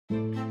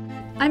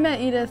I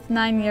met Edith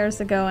 9 years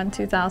ago in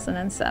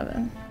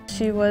 2007.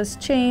 She was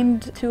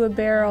chained to a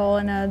barrel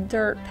in a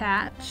dirt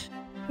patch.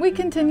 We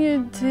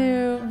continued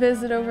to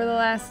visit over the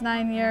last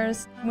 9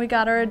 years. We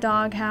got her a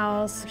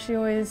doghouse. She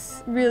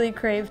always really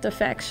craved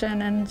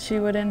affection, and she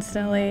would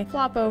instantly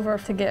flop over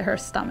to get her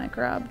stomach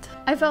rubbed.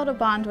 I felt a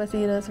bond with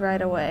Edith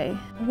right away.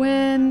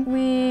 When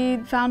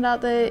we found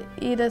out that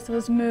Edith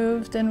was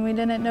moved and we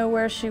didn't know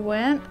where she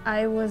went,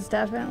 I was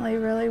definitely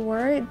really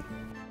worried.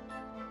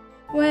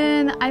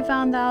 When I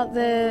found out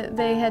that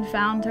they had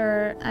found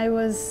her, I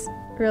was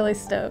really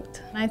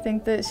stoked. I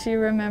think that she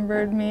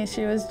remembered me.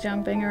 She was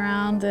jumping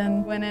around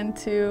and went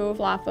into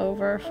flop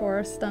over for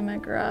a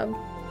stomach rub.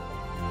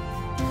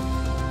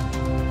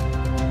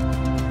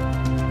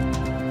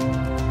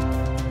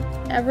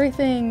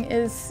 Everything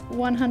is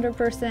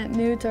 100%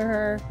 new to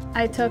her.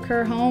 I took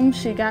her home,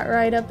 she got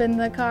right up in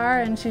the car,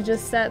 and she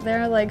just sat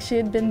there like she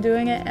had been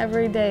doing it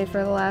every day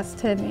for the last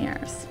 10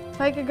 years. If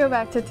I could go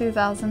back to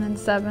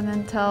 2007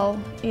 and tell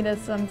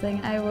Edith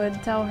something, I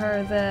would tell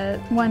her that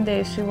one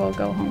day she will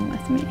go home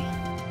with me.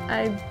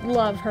 I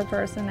love her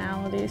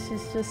personality.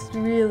 She's just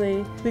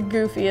really the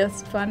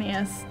goofiest,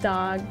 funniest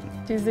dog.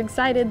 She's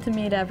excited to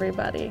meet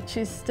everybody.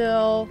 She's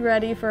still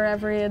ready for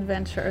every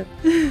adventure.